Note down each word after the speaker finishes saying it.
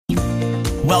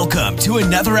Welcome to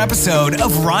another episode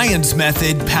of Ryan's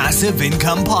Method Passive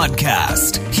Income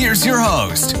Podcast. Here's your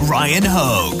host, Ryan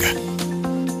Hogue.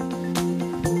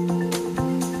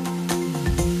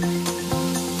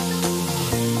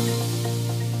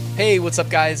 Hey, what's up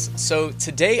guys? So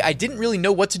today I didn't really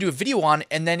know what to do a video on,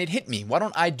 and then it hit me. Why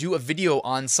don't I do a video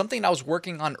on something I was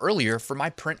working on earlier for my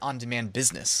print-on-demand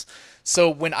business? So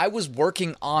when I was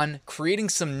working on creating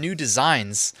some new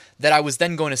designs that I was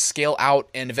then going to scale out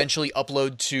and eventually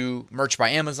upload to Merch by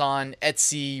Amazon,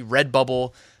 Etsy,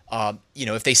 Redbubble,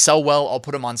 if they sell well, I'll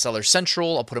put them on Seller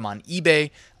Central, I'll put them on eBay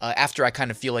after I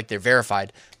kind of feel like they're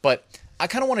verified. But I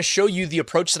kind of want to show you the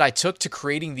approach that I took to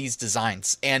creating these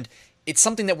designs, and it's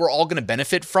something that we're all going to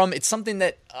benefit from. It's something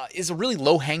that is a really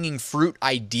low-hanging fruit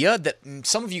idea that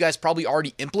some of you guys probably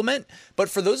already implement. But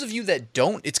for those of you that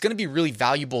don't, it's going to be a really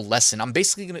valuable lesson. I'm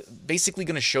basically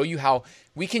going to show you how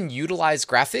we can utilize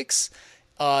graphics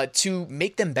to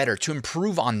make them better, to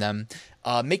improve on them,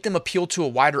 make them appeal to a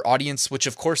wider audience, which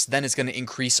of course then is going to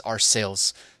increase our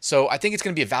sales. So I think it's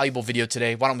going to be a valuable video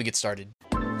today. Why don't we get started?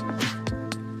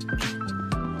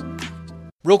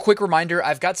 Real quick reminder,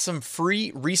 I've got some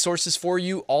free resources for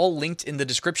you, all linked in the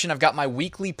description. I've got my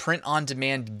weekly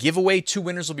print-on-demand giveaway. 2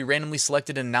 winners will be randomly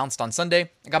selected and announced on Sunday.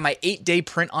 I got my 8-day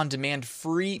print-on-demand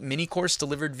free mini course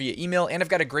delivered via email, and I've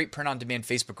got a great print-on-demand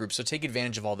Facebook group, so take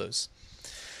advantage of all those.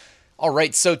 All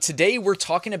right, so today we're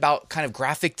talking about kind of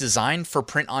graphic design for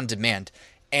print-on-demand.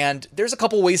 And there's a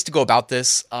couple ways to go about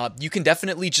this. You can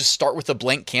definitely just start with a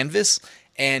blank canvas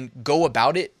and go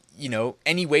about it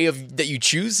any way that you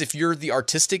choose. If you're the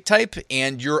artistic type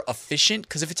and you're efficient,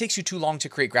 because if it takes you too long to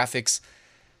create graphics,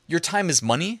 your time is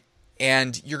money,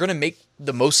 and you're going to make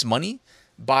the most money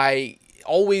by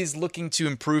always looking to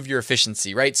improve your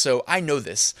efficiency, right? So I know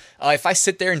this. If I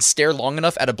sit there and stare long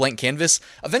enough at a blank canvas,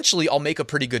 eventually I'll make a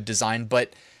pretty good design,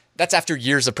 but that's after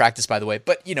years of practice, by the way.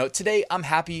 But, today I'm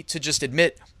happy to just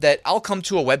admit that I'll come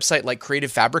to a website like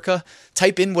Creative Fabrica,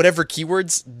 type in whatever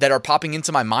keywords that are popping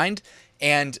into my mind,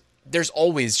 and there's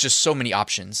always just so many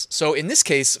options. So in this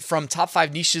case, from Top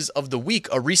 5 Niches of the Week,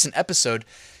 a recent episode,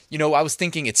 I was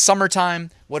thinking it's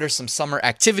summertime. What are some summer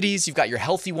activities? You've got your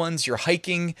healthy ones, your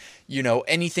hiking,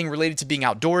 anything related to being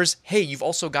outdoors. Hey, you've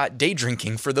also got day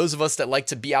drinking for those of us that like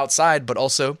to be outside, but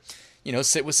also,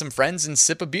 sit with some friends and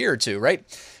sip a beer or two, right?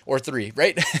 Or 3,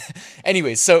 right?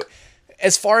 Anyways, so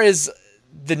as far as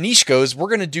the niche goes, we're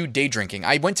going to do day drinking.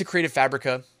 I went to Creative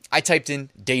Fabrica. I typed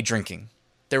in day drinking.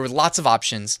 There were lots of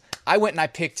options. I went and I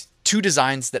picked 2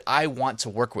 designs that I want to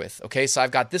work with. Okay, so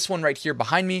I've got this one right here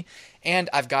behind me, and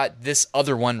I've got this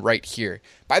other one right here.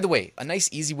 By the way, a nice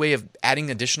easy way of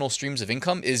adding additional streams of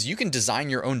income is you can design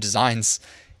your own designs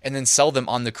and then sell them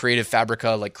on the Creative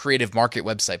Fabrica, Creative Market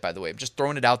website, by the way. I'm just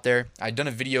throwing it out there. I'd done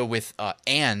a video with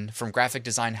Anne from Graphic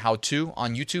Design How To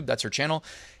on YouTube. That's her channel.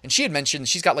 And she had mentioned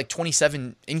she's got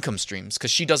 27 income streams because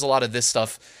she does a lot of this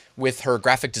stuff with her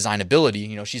graphic design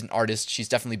ability. She's an artist. She's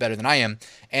definitely better than I am.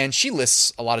 And she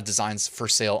lists a lot of designs for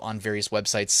sale on various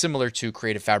websites similar to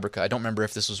Creative Fabrica. I don't remember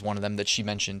if this was one of them that she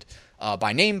mentioned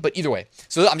by name, but either way.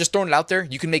 So I'm just throwing it out there.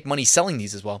 You can make money selling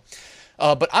these as well.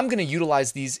 But I'm going to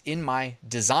utilize these in my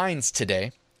designs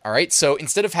today. All right. So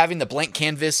instead of having the blank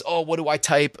canvas, what do I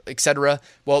type, etc.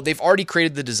 Well, they've already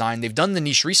created the design. They've done the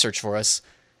niche research for us.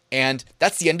 And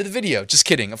that's the end of the video. Just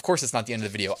kidding. Of course, it's not the end of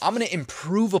the video. I'm going to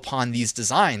improve upon these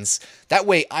designs. That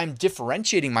way I'm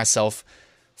differentiating myself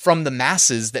from the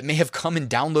masses that may have come and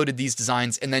downloaded these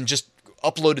designs and then just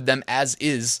uploaded them as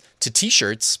is to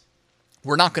t-shirts.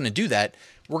 We're not going to do that.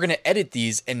 We're going to edit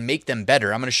these and make them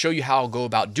better. I'm going to show you how I'll go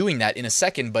about doing that in a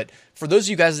second. But for those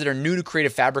of you guys that are new to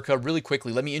Creative Fabrica, really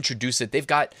quickly, let me introduce it. They've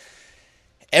got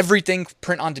everything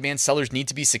print-on-demand sellers need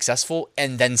to be successful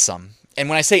and then some. And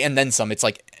when I say and then some, it's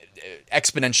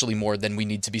exponentially more than we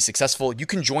need to be successful. You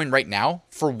can join right now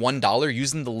for $1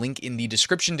 using the link in the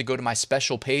description to go to my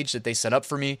special page that they set up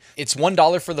for me. It's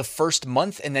 $1 for the first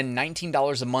month and then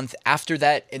 $19 a month after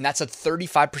that. And that's a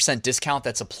 35% discount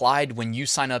that's applied when you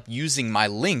sign up using my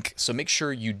link. So make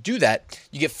sure you do that.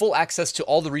 You get full access to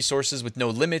all the resources with no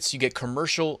limits. You get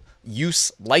commercial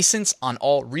use license on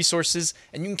all resources,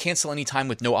 and you can cancel anytime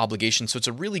with no obligation. So it's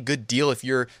a really good deal if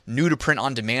you're new to print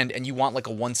on demand and you want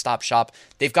a one-stop shop.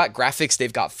 They've got graphics,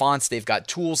 they've got fonts, they've got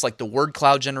tools like the word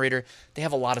cloud generator. They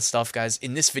have a lot of stuff, guys.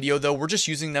 In this video though, we're just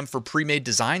using them for pre-made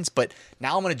designs, but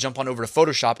now I'm going to jump on over to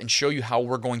Photoshop and show you how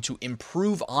we're going to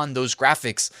improve on those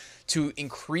graphics to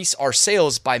increase our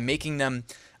sales by making them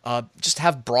just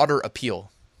have broader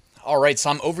appeal. All right, so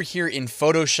I'm over here in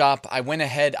Photoshop. I went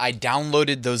ahead, I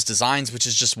downloaded those designs, which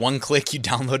is just one click. You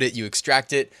download it, you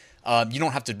extract it. You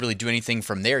don't have to really do anything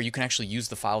from there. You can actually use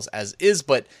the files as is,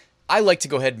 but I like to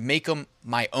go ahead and make them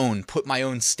my own, put my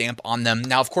own stamp on them.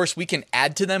 Now, of course, we can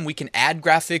add to them. We can add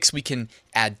graphics. We can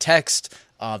add text.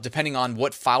 Depending on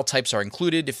what file types are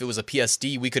included. If it was a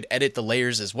PSD, we could edit the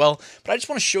layers as well. But I just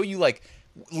want to show you like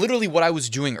literally what I was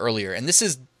doing earlier. And this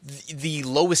is the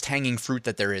lowest hanging fruit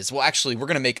that there is. Well, actually, we're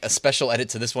going to make a special edit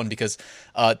to this one because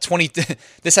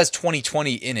this has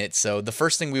 2020 in it. So the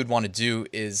first thing we would want to do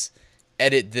is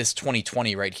edit this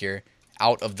 2020 right here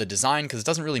out of the design because it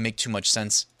doesn't really make too much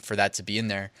sense for that to be in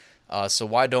there. So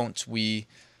why don't we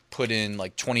put in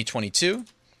like 2022?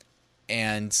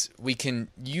 And we can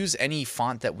use any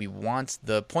font that we want.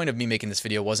 The point of me making this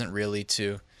video wasn't really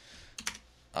to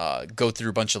go through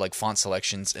a bunch of like font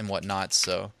selections and whatnot.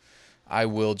 So I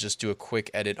will just do a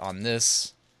quick edit on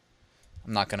this.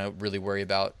 I'm not going to really worry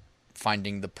about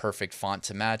finding the perfect font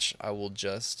to match. I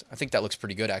think that looks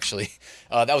pretty good actually.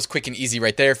 That was quick and easy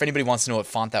right there. If anybody wants to know what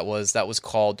font that was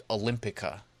called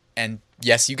Olympica. And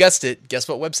yes, you guessed it. Guess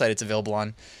what website it's available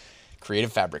on?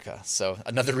 Creative Fabrica. So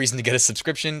another reason to get a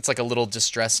subscription. It's like a little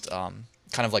distressed kind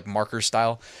of like marker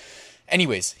style.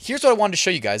 Anyways, here's what I wanted to show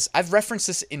you guys. I've referenced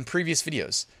this in previous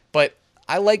videos, but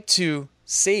I like to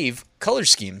save color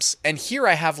schemes. And here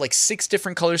I have like 6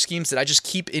 different color schemes that I just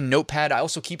keep in Notepad. I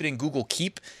also keep it in Google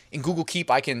Keep. In Google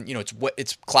Keep, I can,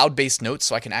 it's cloud-based notes,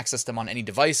 so I can access them on any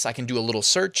device. I can do a little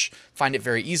search, find it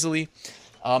very easily.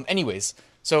 Anyways,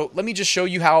 so let me just show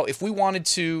you how if we wanted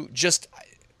to just...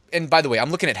 And by the way,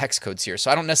 I'm looking at hex codes here,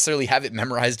 so I don't necessarily have it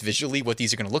memorized visually what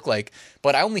these are going to look like,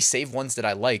 but I only save ones that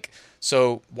I like.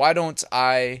 So why don't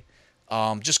I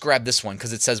just grab this one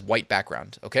because it says white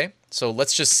background, okay? So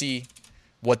let's just see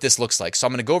what this looks like. So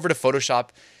I'm going to go over to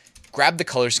Photoshop, grab the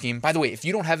color scheme. By the way, if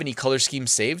you don't have any color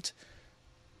schemes saved,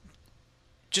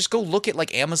 just go look at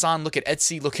like Amazon, look at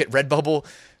Etsy, look at Redbubble.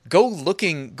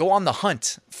 Go on the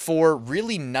hunt for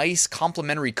really nice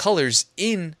complementary colors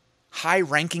in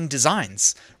high-ranking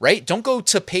designs, right? Don't go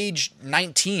to page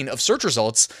 19 of search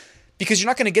results because you're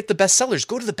not going to get the best sellers.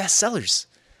 Go to the best sellers.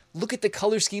 Look at the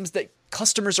color schemes that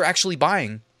customers are actually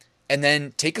buying and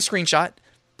then take a screenshot,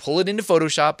 pull it into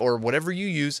Photoshop or whatever you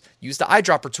use the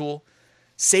eyedropper tool,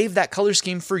 save that color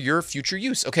scheme for your future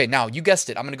use. Okay, now you guessed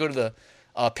it. I'm going to go to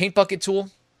the paint bucket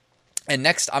tool, and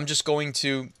next I'm just going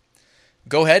to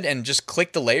go ahead and just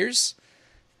click the layers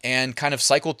and kind of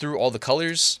cycle through all the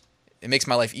colors. It makes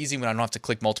my life easy when I don't have to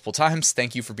click multiple times.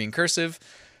 Thank you for being cursive.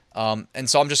 And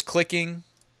so I'm just clicking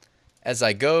as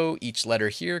I go each letter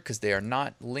here because they are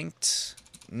not linked.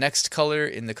 Next color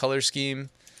in the color scheme.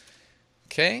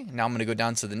 Okay, now I'm going to go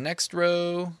down to the next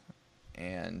row.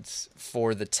 And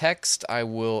for the text, I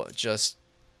will just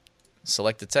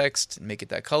select the text and make it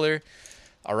that color.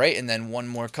 All right, and then one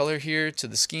more color here to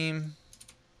the scheme.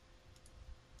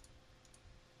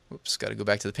 Oops, got to go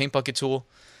back to the paint bucket tool.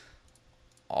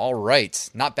 All right,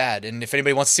 not bad. And if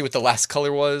anybody wants to see what the last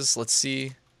color was, let's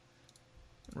see.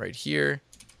 Right here.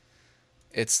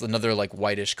 It's another like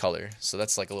whitish color. So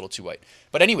that's like a little too white.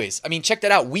 But anyways, I mean, check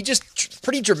that out. We just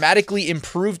pretty dramatically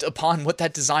improved upon what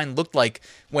that design looked like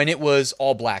when it was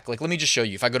all black. Like, let me just show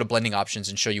you. If I go to blending options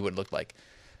and show you what it looked like.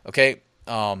 Okay.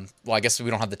 Well, I guess we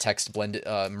don't have the text blended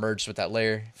merged with that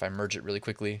layer. If I merge it really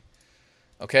quickly.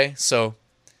 Okay. So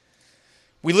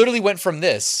we literally went from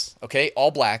this, okay,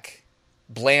 all black,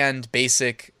 bland,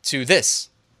 basic, to this.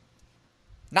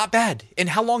 Not bad. And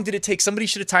how long did it take? Somebody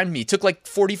should have timed me. It took like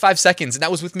 45 seconds, and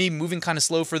that was with me moving kind of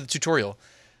slow for the tutorial.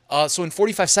 So in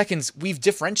 45 seconds, we've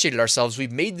differentiated ourselves.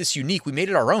 We've made this unique. We made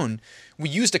it our own. We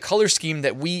used a color scheme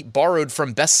that we borrowed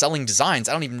from best-selling designs.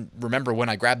 I don't even remember when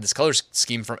I grabbed this color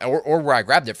scheme from, or where I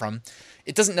grabbed it from.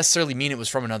 It doesn't necessarily mean it was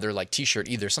from another like t-shirt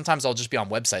either. Sometimes I'll just be on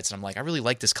websites and I'm like, I really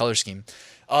like this color scheme.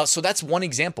 So that's one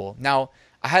example. Now,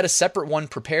 I had a separate one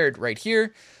prepared right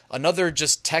here. Another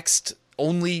just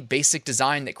text-only basic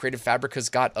design that Creative Fabrica's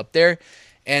got up there.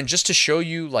 And just to show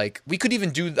you, like, we could even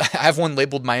do, I have one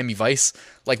labeled Miami Vice.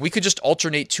 Like, we could just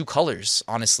alternate 2 colors,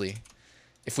 honestly,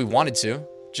 if we wanted to.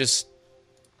 Just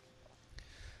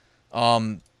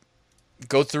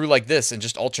go through like this and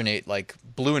just alternate, like,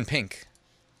 blue and pink.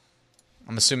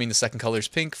 I'm assuming the second color is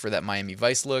pink for that Miami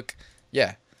Vice look.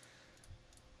 Yeah.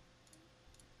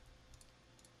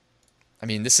 I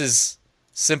mean, this is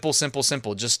simple, simple,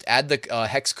 simple. Just add the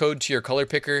hex code to your color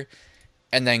picker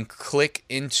and then click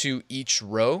into each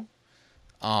row.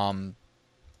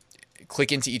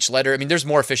 Click into each letter. I mean, there's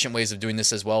more efficient ways of doing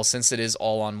this as well since it is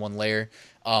all on one layer.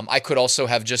 I could also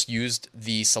have just used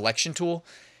the selection tool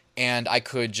and I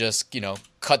could just,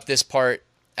 cut this part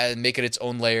and make it its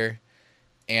own layer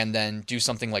and then do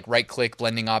something like right click,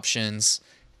 blending options,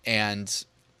 and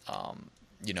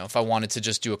if I wanted to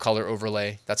just do a color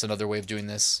overlay, that's another way of doing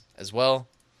this as well.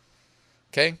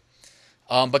 Okay.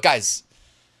 But guys,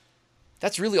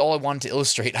 that's really all I wanted to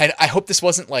illustrate. I hope this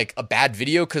wasn't like a bad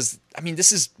video, because I mean,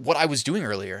 this is what I was doing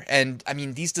earlier. And I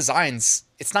mean, these designs,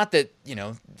 it's not that, you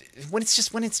know, when it's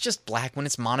just black, when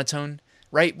it's monotone,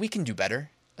 right? We can do better,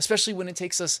 especially when it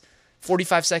takes us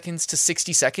 45 seconds to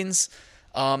 60 seconds.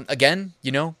 Again,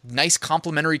 you know, nice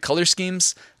complementary color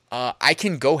schemes. I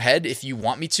can go ahead if you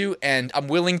want me to, and I'm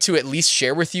willing to at least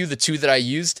share with you the two that I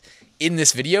used in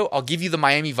this video. I'll give you the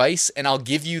Miami Vice, and I'll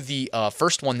give you the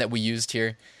first one that we used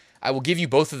here. I will give you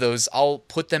both of those. I'll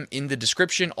put them in the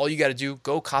description. All you got to do,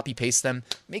 go copy paste them.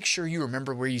 Make sure you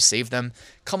remember where you save them.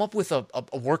 Come up with a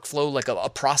workflow, like a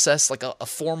process, like a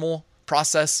formal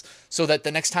process, so that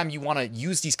the next time you want to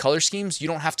use these color schemes, you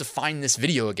don't have to find this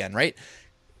video again, right?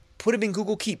 Put them in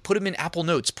Google Keep, put them in Apple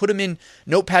Notes, put them in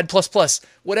Notepad++,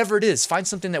 whatever it is. Find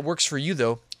something that works for you,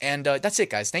 though. And that's it,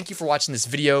 guys. Thank you for watching this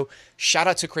video. Shout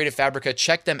out to Creative Fabrica.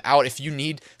 Check them out if you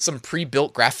need some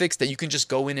pre-built graphics that you can just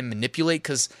go in and manipulate,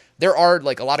 because there are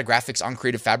like a lot of graphics on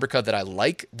Creative Fabrica that I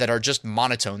like that are just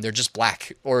monotone. They're just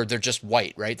black, or they're just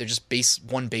white, right? They're just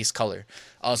one base color.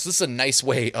 So this is a nice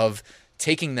way of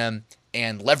taking them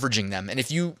and leveraging them. And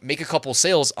if you make a couple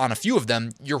sales on a few of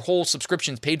them, your whole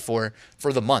subscription's paid for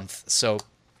the month. So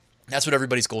that's what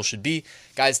everybody's goal should be.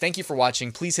 Guys, thank you for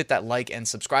watching. Please hit that like and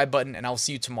subscribe button, and I'll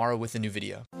see you tomorrow with a new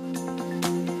video.